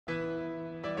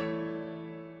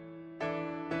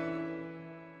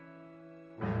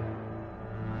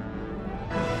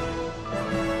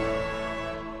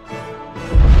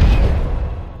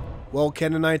Well,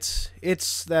 Canonites,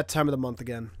 it's that time of the month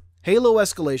again. Halo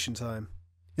Escalation time.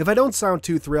 If I don't sound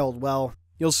too thrilled, well,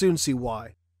 you'll soon see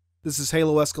why. This is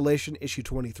Halo Escalation, issue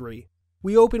 23.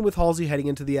 We open with Halsey heading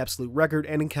into the Absolute Record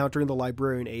and encountering the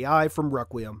Librarian AI from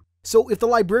Requiem. So if the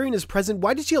Librarian is present,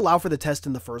 why did she allow for the test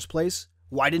in the first place?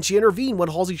 Why didn't she intervene when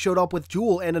Halsey showed up with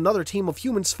Jewel and another team of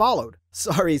humans followed?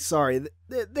 Sorry,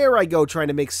 there I go trying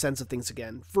to make sense of things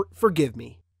again. Forgive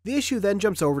me. The issue then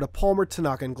jumps over to Palmer,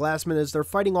 Tanaka, and Glassman as they're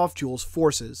fighting off Jewel's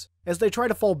forces. As they try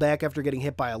to fall back after getting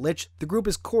hit by a lich, the group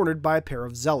is cornered by a pair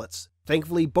of zealots.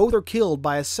 Thankfully, both are killed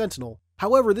by a sentinel.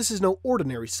 However, this is no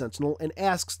ordinary sentinel and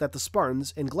asks that the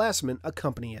Spartans and Glassman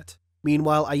accompany it.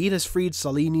 Meanwhile, Ayit has freed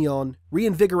Salih Neon,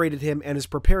 reinvigorated him, and is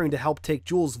preparing to help take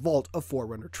Jewel's vault of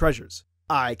Forerunner treasures.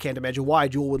 I can't imagine why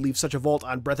Jewel would leave such a vault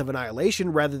on Breath of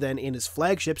Annihilation rather than in his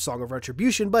flagship Song of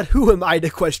Retribution, but who am I to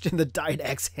question the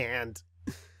Didact's hand?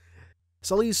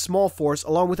 Salih's small force,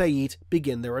 along with Ayit,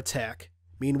 begin their attack.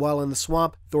 Meanwhile, in the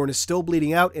swamp, Thorn is still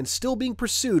bleeding out and still being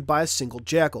pursued by a single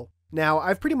jackal. Now,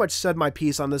 I've pretty much said my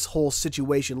piece on this whole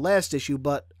situation last issue,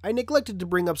 but I neglected to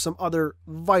bring up some other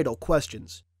vital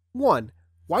questions. 1.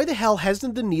 Why the hell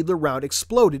hasn't the Needler round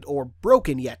exploded or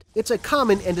broken yet? It's a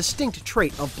common and distinct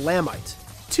trait of Blamite.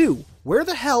 2. Where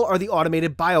the hell are the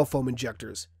automated biofoam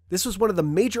injectors? This was one of the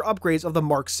major upgrades of the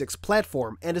Mark VI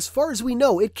platform, and as far as we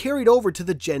know, it carried over to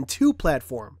the Gen 2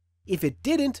 platform. If it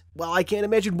didn't, well, I can't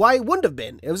imagine why it wouldn't have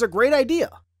been. It was a great idea.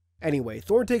 Anyway,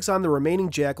 Thorn takes on the remaining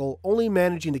jackal, only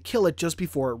managing to kill it just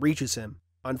before it reaches him.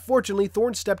 Unfortunately,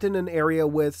 Thorn stepped in an area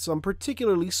with some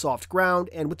particularly soft ground,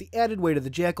 and with the added weight of the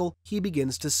jackal, he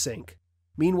begins to sink.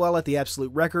 Meanwhile, at the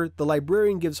Absolute Record, the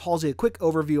Librarian gives Halsey a quick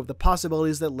overview of the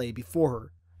possibilities that lay before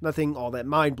her. Nothing all that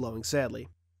mind-blowing, sadly.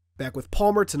 Back with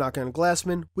Palmer, Tanaka, and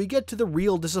Glassman, we get to the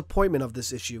real disappointment of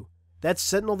this issue. That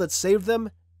sentinel that saved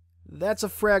them? That's a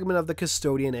fragment of the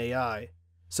Custodian AI.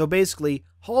 So basically,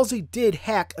 Halsey did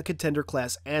hack a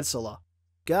contender-class Ancilla.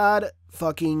 God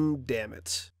fucking damn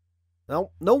it.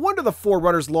 Well, no wonder the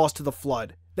Forerunners lost to the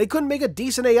Flood. They couldn't make a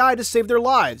decent AI to save their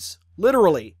lives.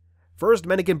 Literally. First,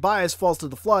 Menniken Bias falls to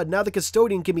the Flood, now the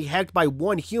Custodian can be hacked by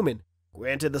one human.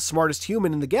 Granted, the smartest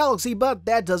human in the galaxy, but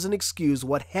that doesn't excuse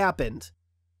what happened.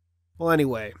 Well,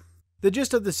 anyway, the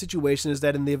gist of the situation is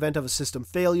that in the event of a system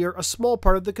failure, a small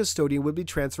part of the Custodian would be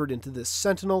transferred into this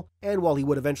Sentinel, and while he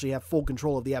would eventually have full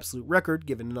control of the Absolute Record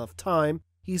given enough time,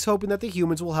 he's hoping that the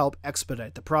humans will help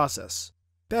expedite the process.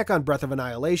 Back on Breath of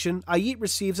Annihilation, Ayit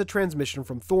receives a transmission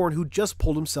from Thorn, who just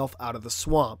pulled himself out of the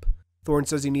swamp. Thorn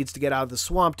says he needs to get out of the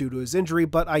swamp due to his injury,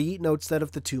 but Ayit notes that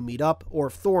if the two meet up, or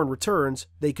if Thorn returns,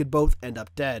 they could both end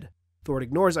up dead. Thorn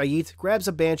ignores Ayit, grabs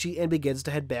a Banshee, and begins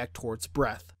to head back towards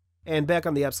Breath. And back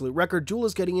on the Absolute Record, Jewel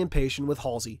is getting impatient with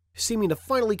Halsey, seeming to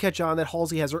finally catch on that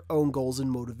Halsey has her own goals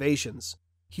and motivations.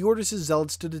 He orders his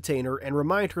zealots to detain her and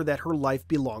remind her that her life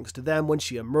belongs to them when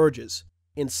she emerges.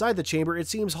 Inside the chamber, it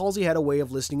seems Halsey had a way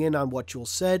of listening in on what Jewel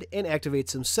said and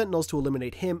activates some sentinels to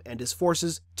eliminate him and his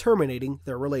forces, terminating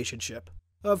their relationship.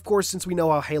 Of course, since we know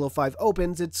how Halo 5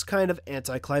 opens, it's kind of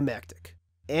anticlimactic.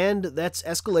 And that's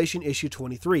Escalation issue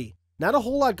 23. Not a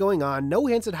whole lot going on, no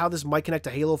hints at how this might connect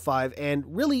to Halo 5, and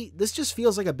really, this just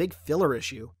feels like a big filler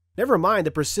issue. Never mind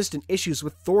the persistent issues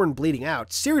with Thorn bleeding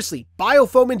out. Seriously,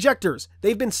 biofoam injectors!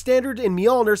 They've been standard in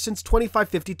Mjolnir since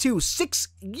 2552, 6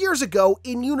 years ago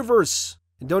in-universe!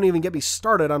 And don't even get me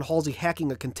started on Halsey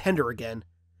hacking a contender again.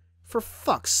 For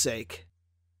fuck's sake.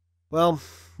 Well,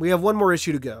 we have one more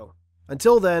issue to go.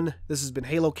 Until then, this has been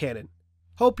Halo Canon.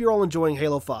 Hope you're all enjoying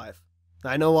Halo 5.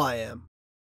 I know I am.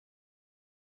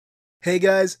 Hey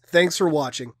guys, thanks for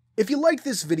watching. If you liked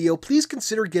this video, please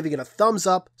consider giving it a thumbs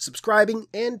up, subscribing,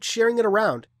 and sharing it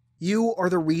around. You are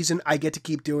the reason I get to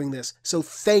keep doing this, so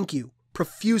thank you.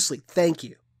 Profusely, thank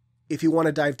you. If you want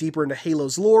to dive deeper into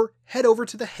Halo's lore, head over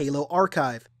to the Halo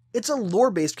Archive. It's a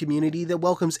lore-based community that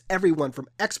welcomes everyone from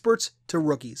experts to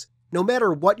rookies. No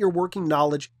matter what your working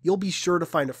knowledge, you'll be sure to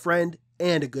find a friend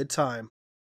and a good time.